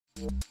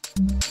The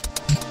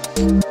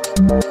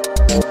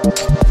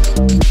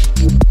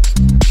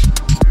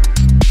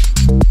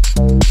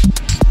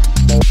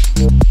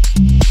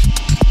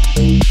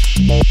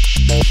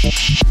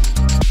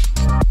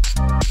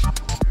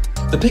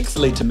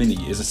Pixelator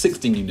Mini is a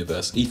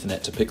 16-universe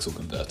Ethernet to pixel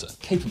converter,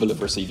 capable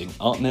of receiving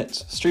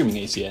ArtNet, streaming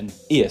ACN,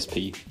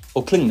 ESP,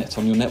 or KlingNet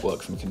on your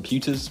network from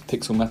computers,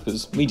 pixel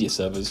mappers, media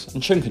servers,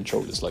 and chunk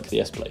controllers like the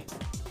S-Play.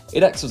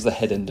 It acts as the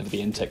head end of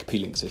the ENTTEC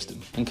PLink system,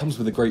 and comes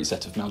with a great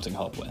set of mounting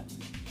hardware.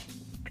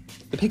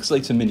 The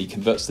Pixelator Mini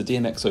converts the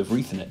DMX over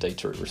Ethernet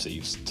data it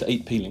receives to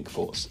 8 PLink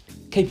ports,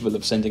 capable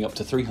of sending up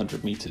to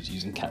 300 meters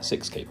using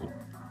Cat6 cable.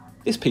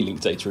 This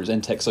PLink data is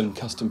ENTTEC's own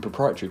custom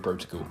proprietary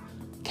protocol,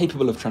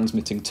 capable of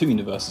transmitting 2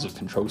 universes of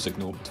control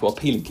signal to our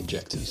PLink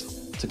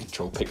injectors to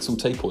control pixel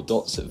tape or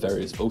dots at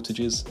various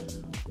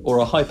voltages, or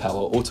a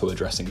high-power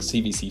auto-addressing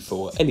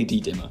CVC4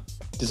 LED dimmer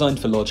designed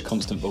for large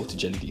constant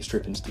voltage LED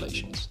strip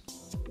installations.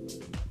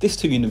 This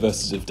 2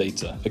 universes of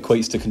data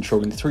equates to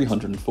controlling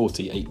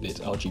 340 8-bit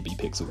RGB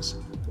pixels,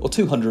 or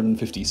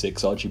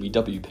 256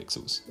 RGBW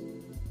pixels.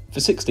 For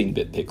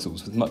 16-bit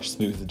pixels with much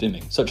smoother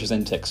dimming, such as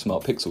ENTTEC's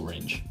Smart Pixel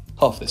range,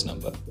 half this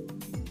number.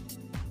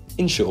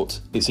 In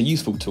short, it's a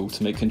useful tool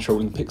to make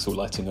controlling pixel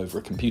lighting over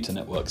a computer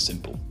network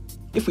simple.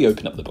 If we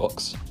open up the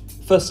box,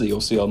 firstly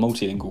you'll see our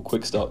multilingual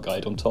quick start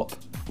guide on top,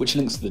 which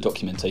links to the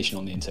documentation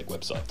on the ENTTEC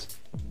website.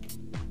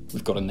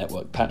 We've got a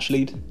network patch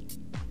lead,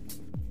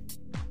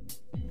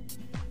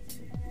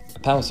 a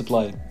power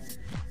supply,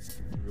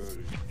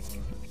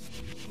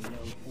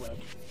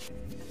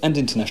 and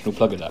international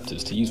plug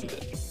adapters to use with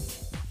it.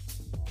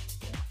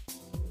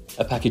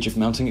 A package of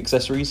mounting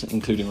accessories,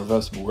 including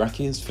reversible rack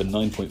ears for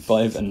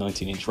 9.5 and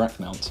 19-inch rack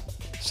mount,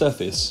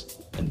 surface,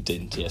 and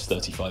DIN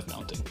TS35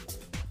 mounting.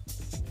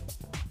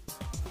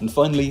 And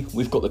finally,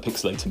 we've got the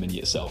Pixelator Mini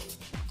itself,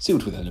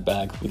 sealed within a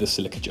bag with a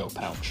silica gel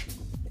pouch.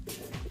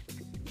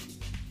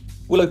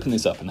 We'll open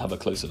this up and have a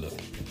closer look.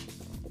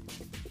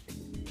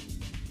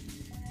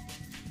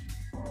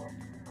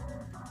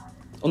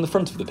 On the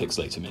front of the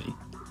Pixelator Mini,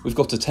 we've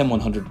got a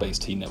 10100 base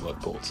T network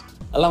port,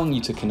 allowing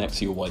you to connect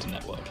to your wider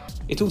network.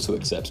 It also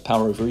accepts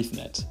power over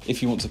Ethernet,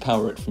 if you want to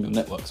power it from your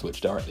network switch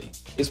directly.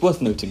 It's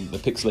worth noting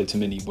that the Pixelator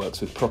Mini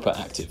works with proper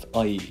active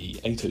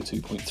IEEE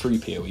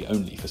 802.3 PoE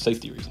only for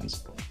safety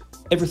reasons.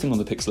 Everything on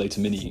the Pixelator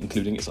Mini,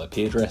 including its IP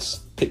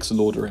address, pixel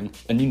ordering,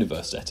 and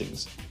universe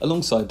settings,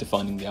 alongside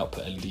defining the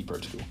output LED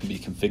protocol, can be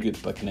configured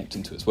by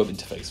connecting to its web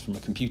interface from a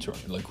computer on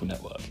your local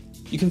network.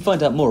 You can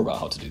find out more about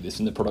how to do this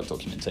in the product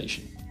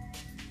documentation.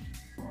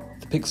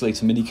 The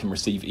Pixelator Mini can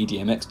receive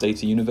EDMX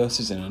data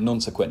universes in a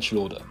non-sequential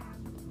order.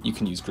 You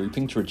can use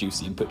grouping to reduce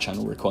the input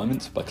channel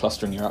requirement by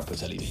clustering your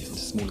output LEDs into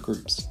smaller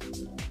groups.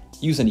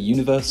 Use any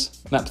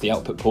universe, map the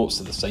output ports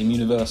to the same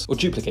universe, or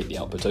duplicate the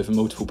output over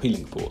multiple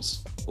PLink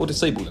ports, or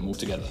disable them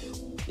altogether.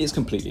 It's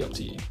completely up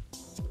to you.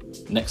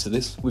 Next to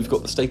this, we've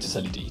got the status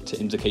LED to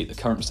indicate the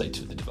current state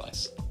of the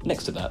device.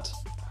 Next to that,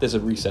 there's a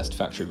recessed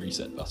factory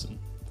reset button.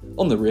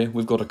 On the rear,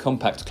 we've got a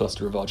compact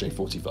cluster of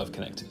RJ45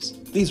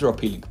 connectors. These are our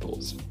PLink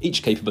ports,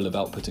 each capable of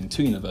outputting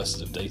 2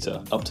 universes of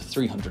data up to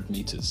 300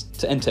 meters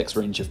to ENTTEC's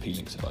range of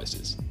PLink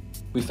devices.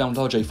 We found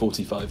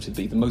RJ45 to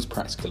be the most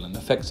practical and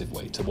effective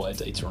way to wire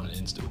data on an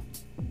install.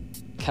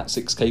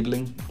 Cat6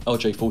 cabling,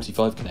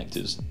 RJ45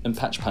 connectors, and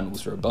patch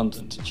panels are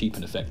abundant, cheap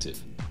and effective.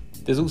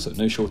 There's also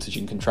no shortage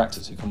in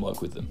contractors who can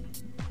work with them.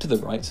 To the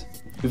right,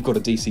 we've got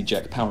a DC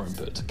jack power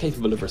input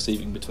capable of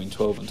receiving between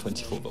 12 and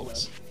 24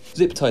 volts.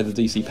 Zip tie the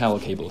DC power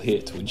cable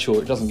here to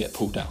ensure it doesn't get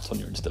pulled out on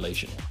your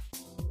installation.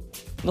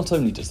 Not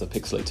only does the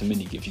Pixelator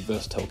Mini give you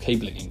versatile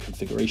cabling and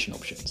configuration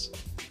options,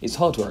 its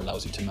hardware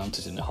allows you to mount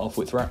it in a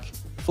half-width rack,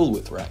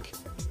 full-width rack,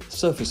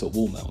 surface or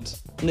wall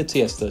mount, and a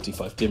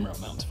TS35 DIMM rail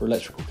mount for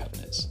electrical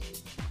cabinets.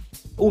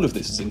 All of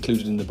this is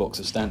included in the box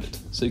as standard,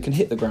 so you can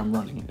hit the ground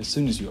running as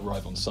soon as you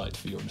arrive on site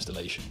for your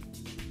installation.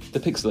 The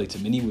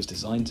Pixelator Mini was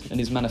designed and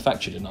is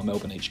manufactured in our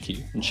Melbourne HQ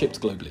and shipped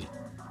globally.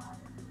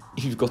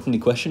 If you've got any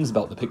questions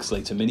about the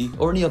Pixelator Mini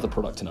or any other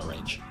product in our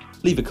range,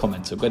 leave a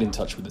comment or get in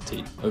touch with the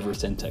team over at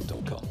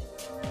enttec.com.